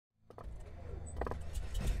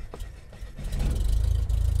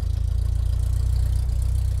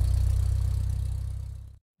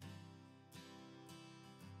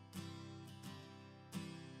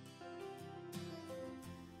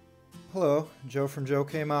Hello, Joe from Joe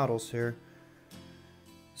K Models here.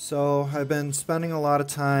 So I've been spending a lot of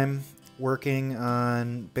time working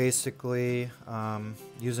on basically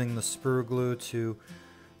using the sprue glue to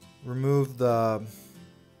remove the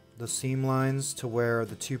seam lines to where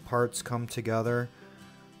the two parts come together.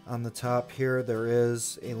 On the top here there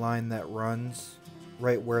is a line that runs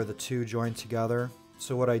right where the two join together.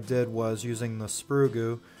 So what I did was, using the sprue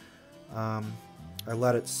glue, I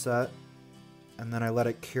let it set and then I let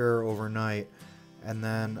it cure overnight, and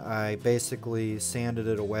then I basically sanded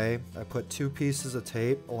it away. I put 2 pieces of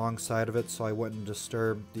tape alongside of it so I wouldn't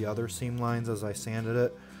disturb the other seam lines as I sanded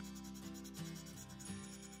it.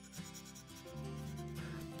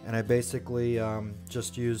 And I basically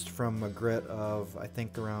just used from a grit of, I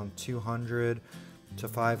think, around 200 to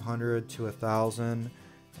 500 to 1000,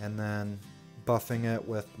 and then buffing it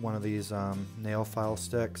with one of these nail file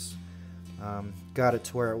sticks. Got it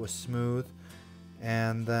to where it was smooth,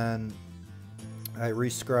 and then I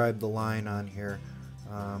rescribed the line on here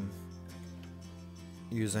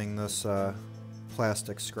using this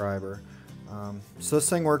plastic scriber. So this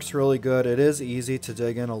thing works really good. It is easy to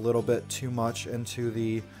dig in a little bit too much into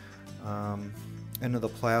the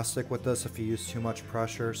plastic with this if you use too much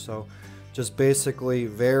pressure. So just basically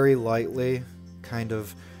very lightly kind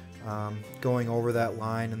of going over that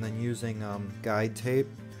line, and then using guide tape.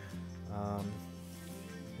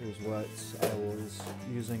 Here's what I was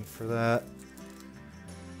using for that.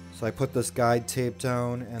 So I put this guide tape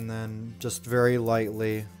down and then just very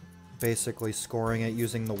lightly basically scoring it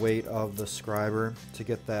using the weight of the scriber to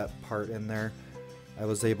get that part in there. I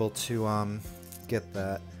was able to get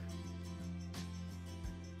that.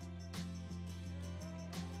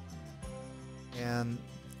 And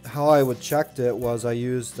how I would checked it was I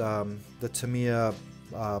used the Tamiya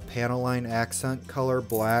panel line accent color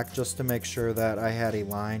black, just to make sure that I had a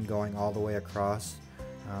line going all the way across.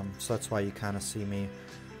 So that's why you kind of see me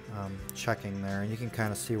checking there, and you can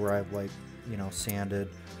kind of see where I've, like, you know, sanded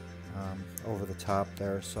over the top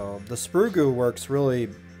there. So the sprue glue works really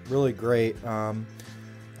great.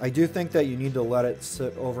 I do think that you need to let it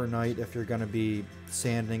sit overnight if you're going to be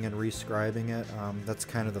sanding and rescribing it. That's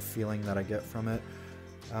kind of the feeling that I get from it.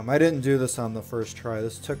 I didn't do this on the first try.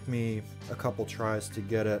 This took me a couple tries to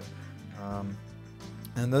get it.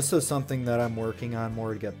 And this is something that I'm working on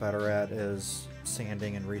more to get better at, is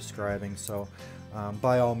sanding and rescribing. So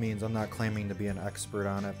by all means, I'm not claiming to be an expert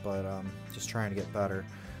on it, but just trying to get better.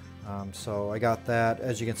 So I got that.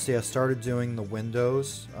 As you can see, I started doing the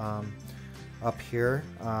windows up here,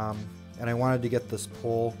 and I wanted to get this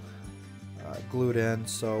pole glued in.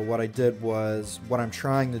 So what I did was, what I'm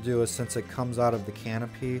trying to do is, since it comes out of the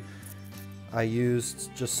canopy, I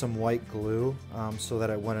used just some white glue so that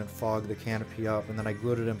it wouldn't fog the canopy up, and then I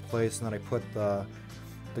glued it in place, and then I put the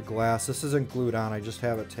glass. This isn't glued on, I just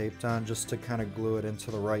have it taped on just to kind of glue it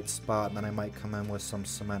into the right spot, and then I might come in with some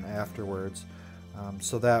cement afterwards.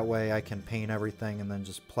 So that way I can paint everything and then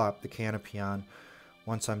just plop the canopy on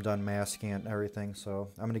once I'm done masking it and everything. So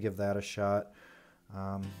I'm going to give that a shot.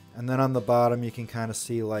 And then on the bottom you can kind of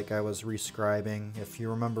see, like, I was rescribing. If you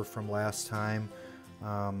remember from last time,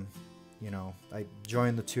 you know, I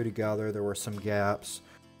joined the two together, there were some gaps.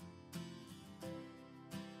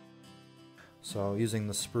 So using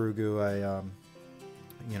the sprue glue, I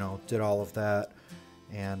you know, did all of that.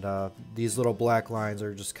 And these little black lines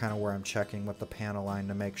are just kind of where I'm checking with the panel line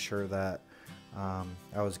to make sure that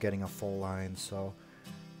I was getting a full line. So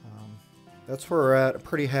that's where we're at.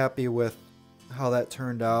 Pretty happy with how that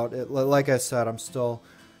turned out. Like I said, I'm still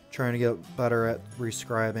trying to get better at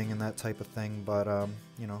rescribing and that type of thing, but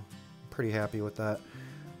you know, pretty happy with that.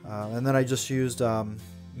 And then I just used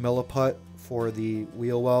milliput for the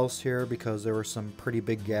wheel wells here because there were some pretty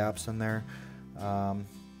big gaps in there.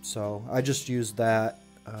 So I just used that,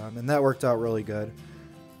 and that worked out really good.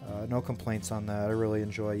 No complaints on that. I really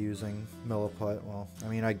enjoy using milliput. Well, I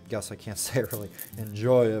mean, I guess I can't say I really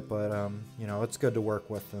enjoy it, but you know, it's good to work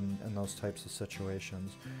with in those types of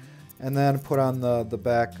situations. And then put on the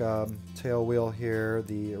back tail wheel here,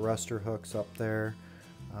 the arrestor hooks up there,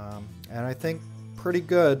 and I think pretty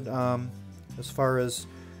good as far as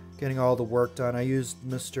getting all the work done. I used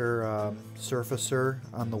Mr. Surfacer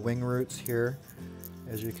on the wing roots here,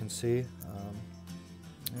 as you can see.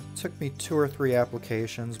 It took me 2 or 3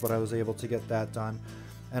 applications, but I was able to get that done.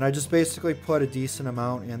 And I just basically put a decent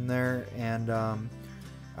amount in there, and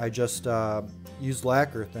I just used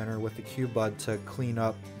lacquer thinner with the Q-Bud to clean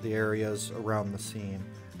up the areas around the seam,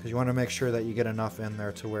 because you want to make sure that you get enough in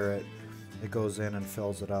there to where it goes in and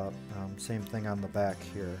fills it up. Same thing on the back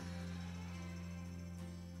here.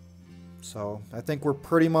 So I think we're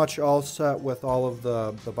pretty much all set with all of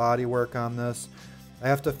the body work on this. I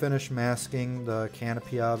have to finish masking the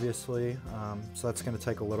canopy, obviously, so that's going to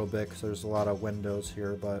take a little bit because there's a lot of windows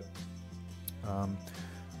here, but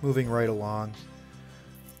moving right along.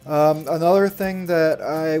 Another thing that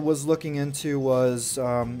I was looking into was,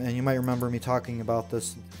 and you might remember me talking about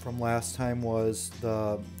this from last time, was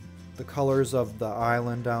the colors of the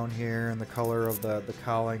island down here and the color of the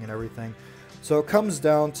cowling and everything. So it comes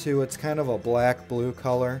down to, it's kind of a black-blue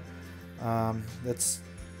color. It's,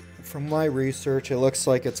 from my research, it looks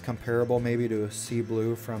like it's comparable maybe to a sea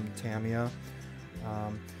blue from Tamiya.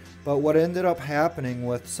 But what ended up happening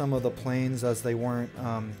with some of the planes as they weren't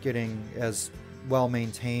getting as well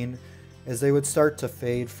maintained is they would start to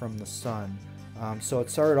fade from the sun. So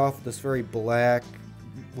it started off with this very black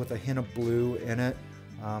with a hint of blue in it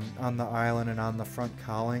on the island and on the front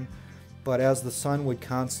cowling. But as the sun would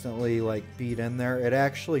constantly like beat in there, it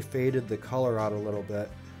actually faded the color out a little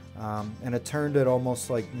bit. And it turned it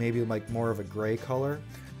almost like maybe like more of a gray color.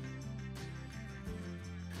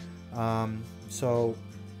 So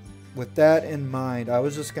with that in mind, I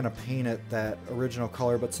was just going to paint it that original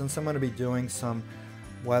color, but since I'm going to be doing some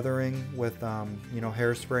weathering with you know,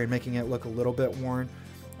 hairspray and making it look a little bit worn,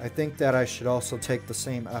 I think that I should also take the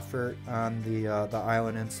same effort on the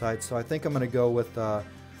island inside. So I think I'm going to go with a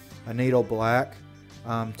Nadal Black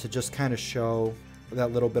to just kind of show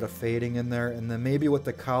that little bit of fading in there, and then maybe with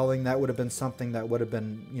the cowling, that would have been something that would have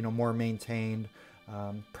been, you know, more maintained.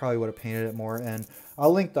 Probably would have painted it more, and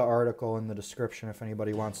I'll link the article in the description if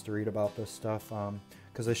anybody wants to read about this stuff,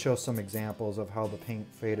 because I show some examples of how the paint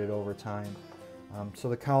faded over time. So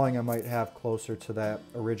the cowling I might have closer to that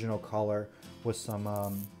original color with some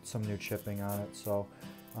new chipping on it. So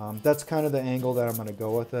that's kind of the angle that I'm going to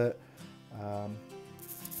go with it.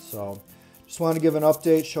 So just wanted to give an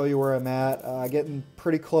update, show you where I'm at. Getting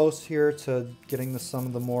pretty close here to getting to some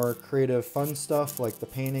of the more creative, fun stuff like the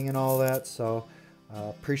painting and all that. So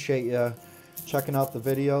appreciate you checking out the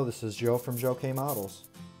video. This is Joe from Joe K Models.